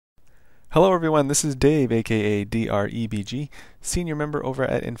Hello everyone, this is Dave, aka DREBG, senior member over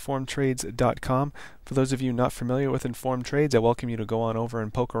at informedtrades.com. For those of you not familiar with Informed Trades, I welcome you to go on over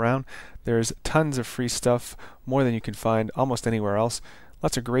and poke around. There's tons of free stuff, more than you can find almost anywhere else.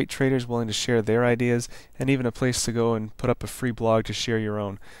 Lots of great traders willing to share their ideas, and even a place to go and put up a free blog to share your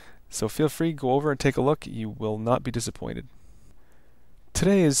own. So feel free, go over and take a look. You will not be disappointed.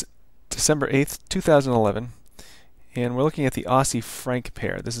 Today is December 8th, 2011. And we're looking at the Aussie Franc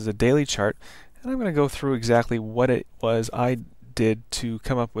pair. This is a daily chart, and I'm going to go through exactly what it was I did to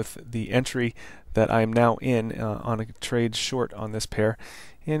come up with the entry that I'm now in on a trade short on this pair.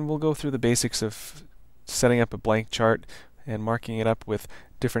 And we'll go through the basics of setting up a blank chart and marking it up with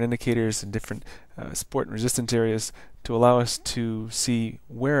different indicators and different support and resistance areas to allow us to see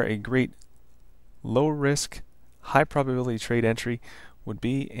where a great low risk, high probability trade entry would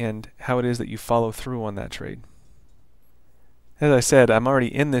be and how it is that you follow through on that trade. As I said, I'm already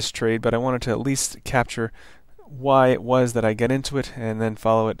in this trade, but I wanted to at least capture why it was that I get into it and then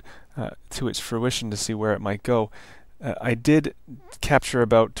follow it to its fruition to see where it might go. I did capture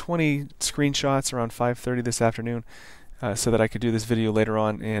about 20 screenshots around 5:30 this afternoon so that I could do this video later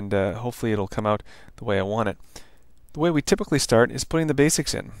on, and hopefully it'll come out the way I want it. The way we typically start is putting the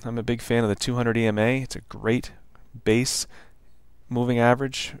basics in. I'm a big fan of the 200 EMA. It's a great base moving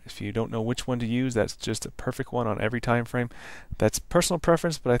average. If you don't know which one to use, that's just a perfect one on every time frame. That's personal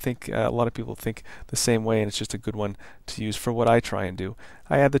preference, but I think a lot of people think the same way, and it's just a good one to use for what I try and do.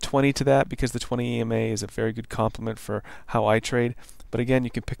 I add the 20 to that because the 20 EMA is a very good complement for how I trade, but again, you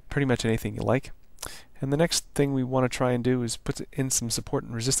can pick pretty much anything you like. And the next thing we want to try and do is put in some support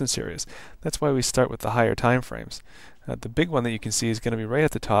and resistance areas. That's why we start with the higher time frames. The big one that you can see is going to be right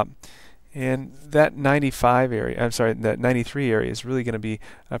at the top. And that 95 area, that 93 area is really going to be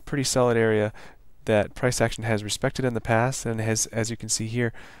a pretty solid area that price action has respected in the past and has, as you can see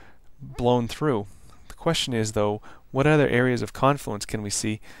here, blown through. The question is, though, what other areas of confluence can we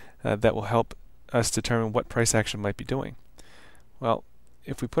see that will help us determine what price action might be doing? Well,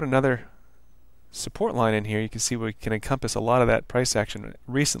 if we put another support line in here, you can see we can encompass a lot of that price action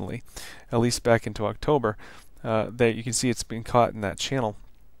recently, at least back into October. That you can see it's been caught in that channel.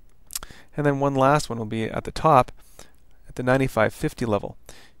 And then one last one will be at the top at the 95.50 level.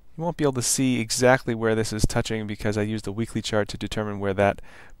 You won't be able to see exactly where this is touching because I used the weekly chart to determine where that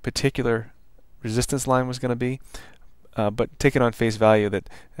particular resistance line was going to be. But take it on face value that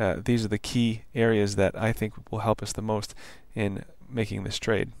these are the key areas that I think will help us the most in making this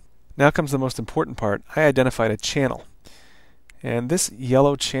trade. Now comes the most important part. I identified a channel. And this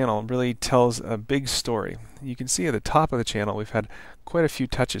yellow channel really tells a big story. You can see at the top of the channel we've had quite a few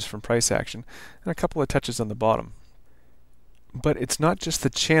touches from price action and a couple of touches on the bottom. But it's not just the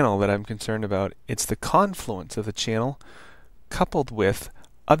channel that I'm concerned about, it's the confluence of the channel coupled with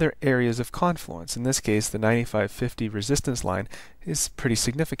other areas of confluence. In this case, the 95.50 resistance line is pretty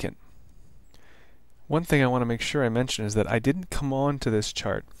significant. One thing I want to make sure I mention is that I didn't come on to this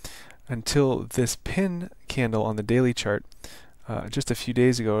chart until this pin candle on the daily chart just a few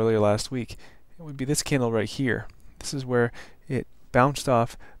days ago, earlier last week. It would be this candle right here. This is where it bounced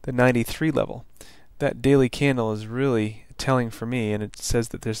off the 93 level. That daily candle is really telling for me, and it says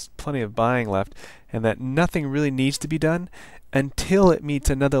that there's plenty of buying left and that nothing really needs to be done until it meets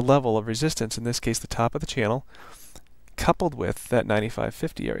another level of resistance, in this case the top of the channel, coupled with that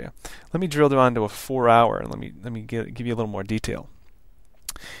 95.50 area. Let me drill down to a 4-hour and let me give you a little more detail.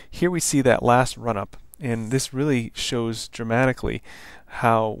 Here we see that last run-up, and this really shows dramatically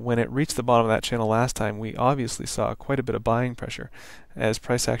how when it reached the bottom of that channel last time, we obviously saw quite a bit of buying pressure as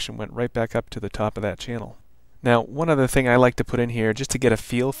price action went right back up to the top of that channel. Now, one other thing I like to put in here just to get a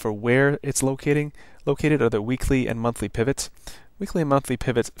feel for where it's located are the weekly and monthly pivots. Weekly and monthly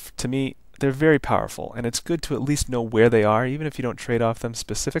pivots, to me, they're very powerful, and it's good to at least know where they are, even if you don't trade off them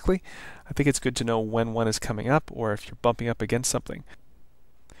specifically. I think it's good to know when one is coming up or if you're bumping up against something.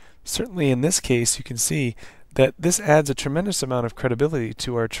 Certainly in this case, you can see that this adds a tremendous amount of credibility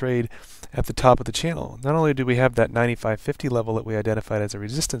to our trade at the top of the channel. Not only do we have that 95.50 level that we identified as a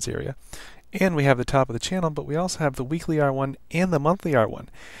resistance area, and we have the top of the channel, but we also have the weekly R1 and the monthly R1.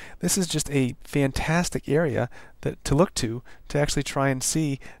 This is just a fantastic area to look to actually try and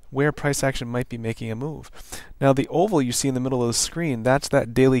see where price action might be making a move. Now the oval you see in the middle of the screen, that's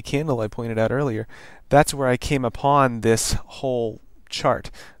that daily candle I pointed out earlier. That's where I came upon this whole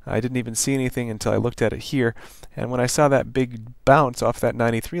chart. I didn't even see anything until I looked at it here, and when I saw that big bounce off that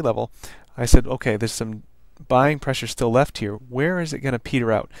 93 level, I said, okay, there's some buying pressure still left here. Where is it going to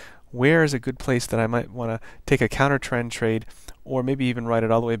peter out? Where is a good place that I might want to take a counter trend trade, or maybe even ride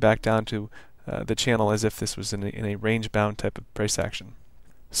it all the way back down to the channel as if this was in a range bound type of price action?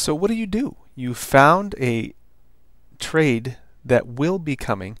 So what do? You found a trade that will be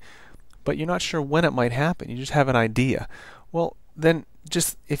coming, but you're not sure when it might happen. You just have an idea. Well, then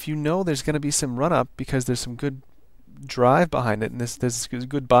just if you know there's going to be some run up because there's some good drive behind it and there's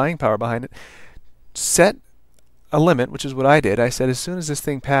good buying power behind it, set a limit, which is what I did. I said as soon as this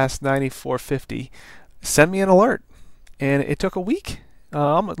thing passed 94.50, send me an alert. And it took a week,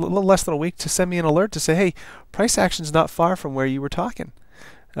 a little less than a week, to send me an alert to say, hey, price action's not far from where you were talking.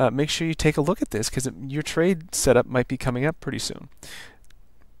 Make sure you take a look at this because your trade setup might be coming up pretty soon.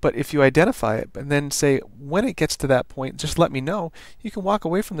 But if you identify it and then say, when it gets to that point, just let me know, you can walk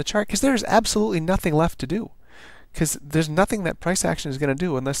away from the chart because there's absolutely nothing left to do. Because there's nothing that price action is going to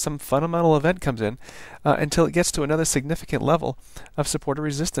do unless some fundamental event comes in until it gets to another significant level of support or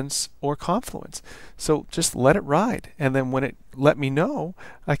resistance or confluence. So just let it ride. And then when it let me know,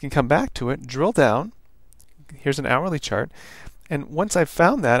 I can come back to it, drill down. Here's an hourly chart. And once I've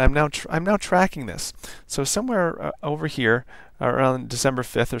found that, I'm now tracking this. So somewhere over here, around December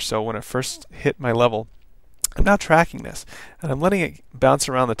 5th or so, when it first hit my level, I'm now tracking this. And I'm letting it bounce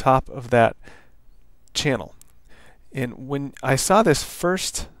around the top of that channel. And when I saw this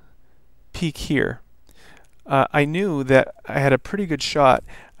first peak here, I knew that I had a pretty good shot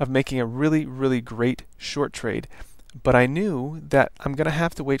of making a really, really great short trade. But I knew that I'm going to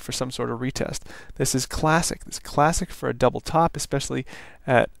have to wait for some sort of retest. This is classic. This is classic for a double top, especially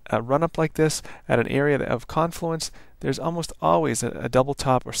at a run-up like this, at an area of confluence. There's almost always a double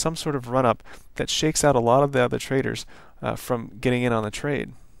top or some sort of run-up that shakes out a lot of the other traders from getting in on the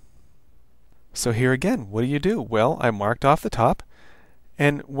trade. So here again, what do? Well, I marked off the top,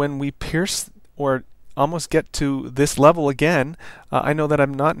 and when we pierce or almost get to this level again, I know that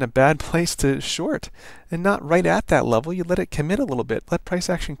I'm not in a bad place to short. And not right at that level. You let it commit a little bit. Let price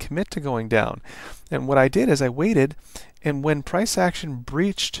action commit to going down. And what I did is I waited, and when price action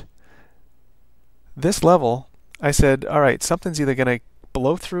breached this level, I said, all right, something's either going to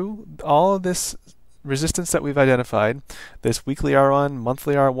blow through all of this resistance that we've identified, this weekly R1,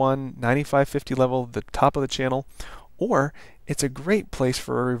 monthly R1, 95.50 level, the top of the channel, or it's a great place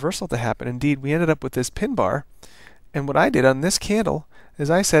for a reversal to happen. Indeed, we ended up with this pin bar, and what I did on this candle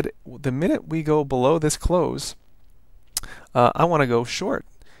is I said, the minute we go below this close, I want to go short.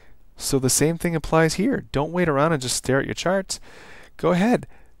 So the same thing applies here. Don't wait around and just stare at your charts. Go ahead,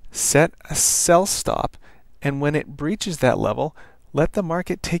 set a sell stop, and when it breaches that level, let the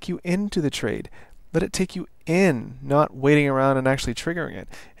market take you into the trade. Let it take you in, not waiting around and actually triggering it.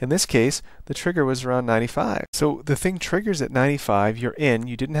 In this case, the trigger was around 95. So the thing triggers at 95, you're in,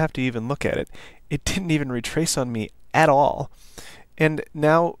 you didn't have to even look at it. It didn't even retrace on me at all. And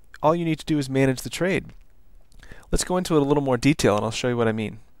now all you need to do is manage the trade. Let's go into it a little more detail and I'll show you what I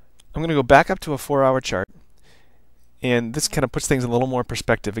mean. I'm going to go back up to a 4-hour chart. And this kind of puts things in a little more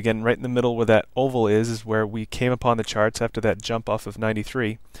perspective. Again, right in the middle where that oval is where we came upon the charts after that jump off of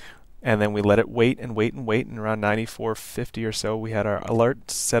 93. And then we let it wait and wait and wait, and around 94.50 or so, we had our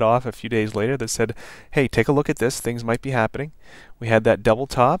alert set off a few days later that said, hey, take a look at this, things might be happening. We had that double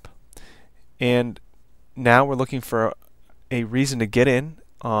top, and now we're looking for a reason to get in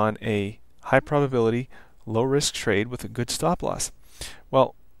on a high probability, low risk trade with a good stop loss.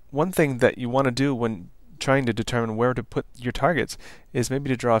 Well, one thing that you want to do when trying to determine where to put your targets is maybe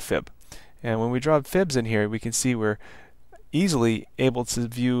to draw a fib. And when we draw fibs in here, we can see we're easily able to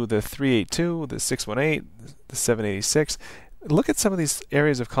view the 382, the 618, the 786. Look at some of these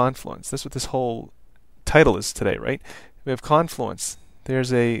areas of confluence. That's what this whole title is today, right? We have confluence.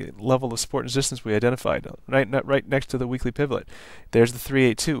 There's a level of support and resistance we identified right next to the weekly pivot. There's the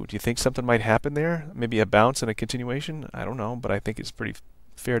 382. Do you think something might happen there? Maybe a bounce and a continuation? I don't know, but I think it's pretty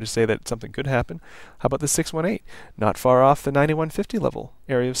fair to say that something could happen. How about the 618? Not far off the 91.50 level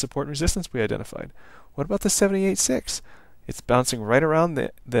area of support and resistance we identified. What about the 78.6? It's bouncing right around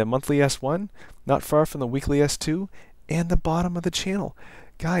the monthly S1, not far from the weekly S2, and the bottom of the channel.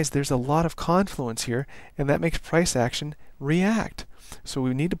 Guys, there's a lot of confluence here, and that makes price action react. So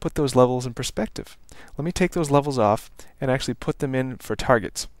we need to put those levels in perspective. Let me take those levels off and actually put them in for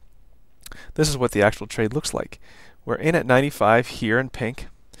targets. This is what the actual trade looks like. We're in at 95 here in pink.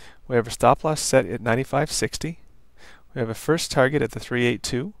 We have a stop loss set at 95.60. We have a first target at the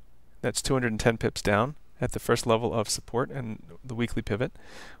 382. That's 210 pips down at the first level of support and the weekly pivot.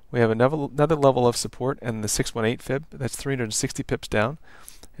 We have another level of support and the 618 fib. That's 360 pips down.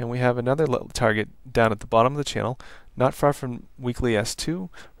 And we have another target down at the bottom of the channel, not far from weekly S2,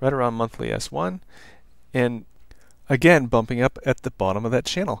 right around monthly S1, and again bumping up at the bottom of that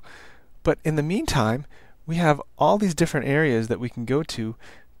channel. But in the meantime, we have all these different areas that we can go to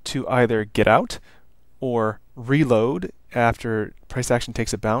either get out or reload after price action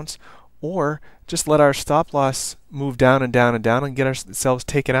takes a bounce, or just let our stop loss move down and down and down and get ourselves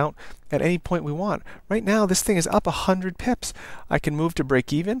taken out at any point we want. Right now, this thing is up 100 pips. I can move to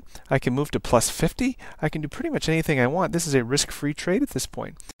break even. I can move to plus 50. I can do pretty much anything I want. This is a risk-free trade at this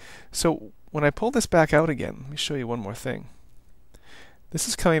point. So when I pull this back out again, let me show you one more thing. This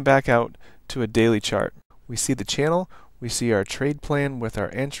is coming back out to a daily chart. We see the channel. We see our trade plan with our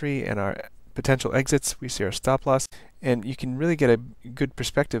entry and our potential exits. We see our stop loss. And you can really get a good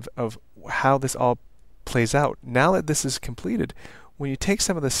perspective of how this all plays out. Now that this is completed, when you take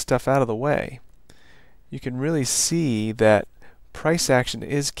some of this stuff out of the way, you can really see that price action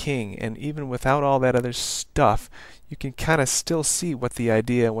is king, and even without all that other stuff, you can kind of still see what the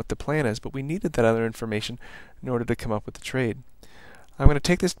idea and what the plan is, but we needed that other information in order to come up with the trade. I'm going to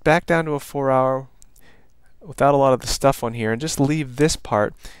take this back down to a 4-hour without a lot of the stuff on here and just leave this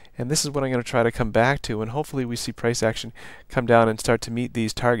part. And this is what I'm going to try to come back to, and hopefully we see price action come down and start to meet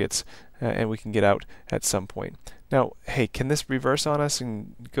these targets, and we can get out at some point. Now, hey, can this reverse on us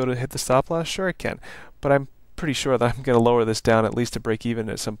and go to hit the stop loss? Sure it can, but I'm pretty sure that I'm going to lower this down at least to break even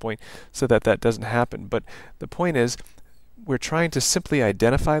at some point so that that doesn't happen. But the point is, we're trying to simply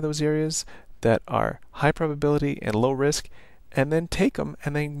identify those areas that are high probability and low risk, and then take them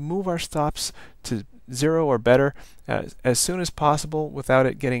and then move our stops to 0 or better as soon as possible without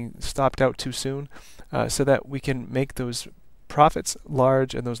it getting stopped out too soon, so that we can make those profits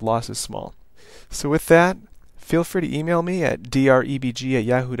large and those losses small. So with that, feel free to email me at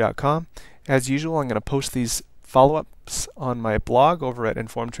drebg@yahoo.com. As usual, I'm going to post these follow-ups on my blog over at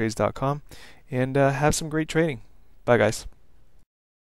informedtrades.com, and have some great trading. Bye guys.